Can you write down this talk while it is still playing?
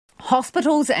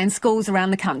Hospitals and schools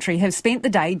around the country have spent the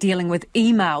day dealing with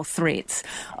email threats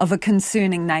of a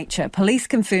concerning nature. Police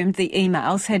confirmed the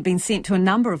emails had been sent to a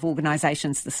number of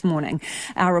organisations this morning.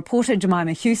 Our reporter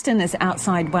Jemima Houston is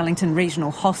outside Wellington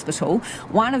Regional Hospital,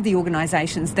 one of the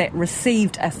organisations that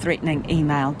received a threatening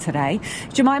email today.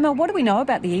 Jemima, what do we know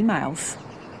about the emails?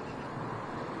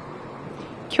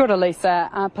 Kia ora,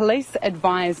 Lisa. Police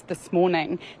advised this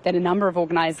morning that a number of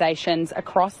organisations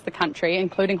across the country,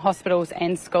 including hospitals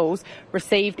and schools,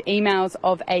 received emails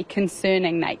of a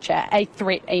concerning nature, a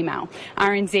threat email.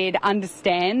 RNZ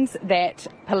understands that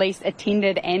police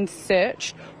attended and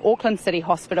searched Auckland City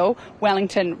Hospital,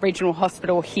 Wellington Regional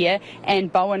Hospital here,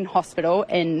 and Bowen Hospital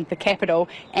in the capital,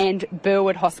 and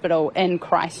Burwood Hospital in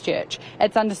Christchurch.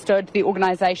 It's understood the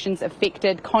organisations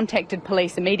affected contacted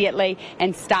police immediately,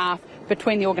 and staff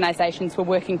between the organisations were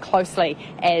working closely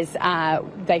as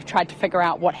they've tried to figure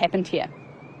out what happened here.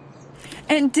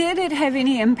 And did it have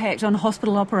any impact on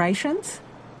hospital operations?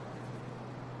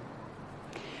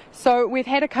 So we've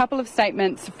had a couple of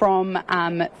statements from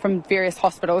various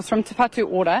hospitals. From Te Whatu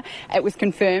Ora, it was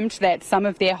confirmed that some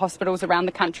of their hospitals around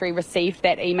the country received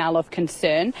that email of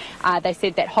concern. They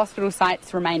said that hospital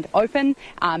sites remained open,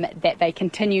 that they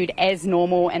continued as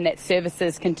normal, and that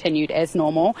services continued as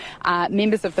normal.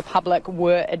 Members of the public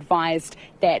were advised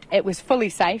that it was fully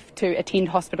safe to attend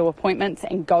hospital appointments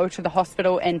and go to the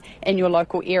hospital in your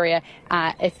local area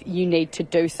if you need to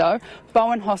do so.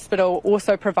 Bowen Hospital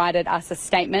also provided us a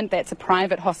statement. That's a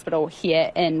private hospital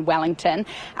here in Wellington.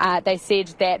 They said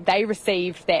that they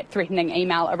received that threatening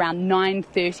email around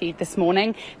 9:30 this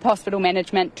morning. The hospital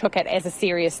management took it as a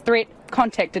serious threat,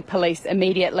 contacted police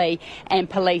immediately, and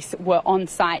police were on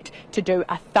site to do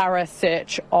a thorough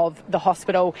search of the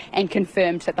hospital and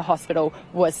confirmed that the hospital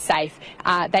was safe.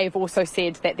 They've also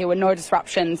said that there were no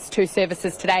disruptions to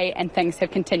services today and things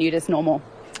have continued as normal.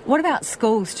 What about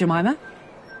schools, Jemima?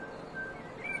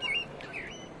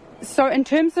 So in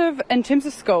terms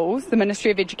of schools, the Ministry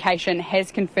of Education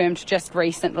has confirmed just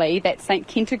recently that St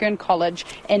Kentigern College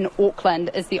in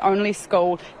Auckland is the only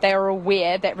school they are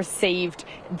aware that received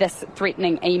this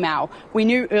threatening email. We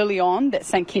knew early on that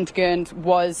St Kentigern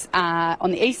was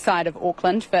on the east side of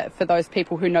Auckland, for those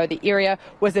people who know the area,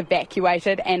 was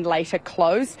evacuated and later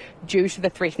closed due to the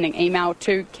threatening email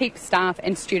to keep staff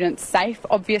and students safe,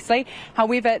 obviously.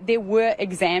 However, there were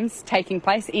exams taking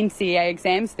place, NCEA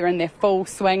exams. They're in their full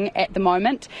swing at the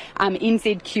moment.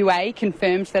 NZQA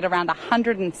confirmed that around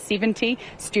 170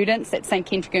 students at St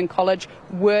Kentigern College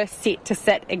were set to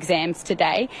sit exams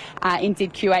today.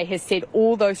 NZQA has said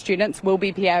all those students will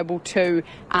be able to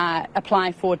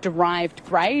apply for derived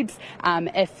grades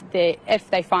if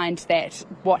they find that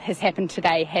what has happened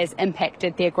today has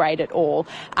impacted their grade at all.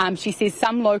 She says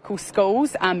some local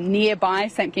schools nearby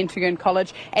St Kentigern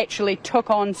College actually took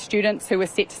on students who were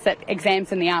set to sit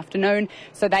exams in the afternoon,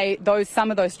 so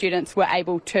some of those students were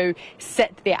able to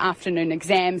sit their afternoon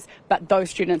exams, but those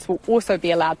students will also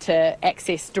be allowed to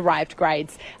access derived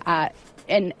grades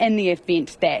in the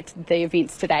event that the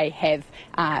events today have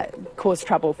caused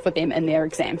trouble for them in their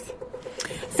exams.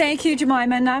 Thank you,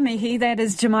 Jemima. Ngā mihi. That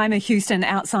is Jemima Houston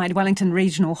outside Wellington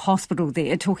Regional Hospital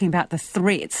there, talking about the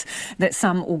threats that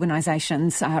some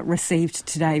organisations received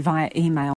today via email.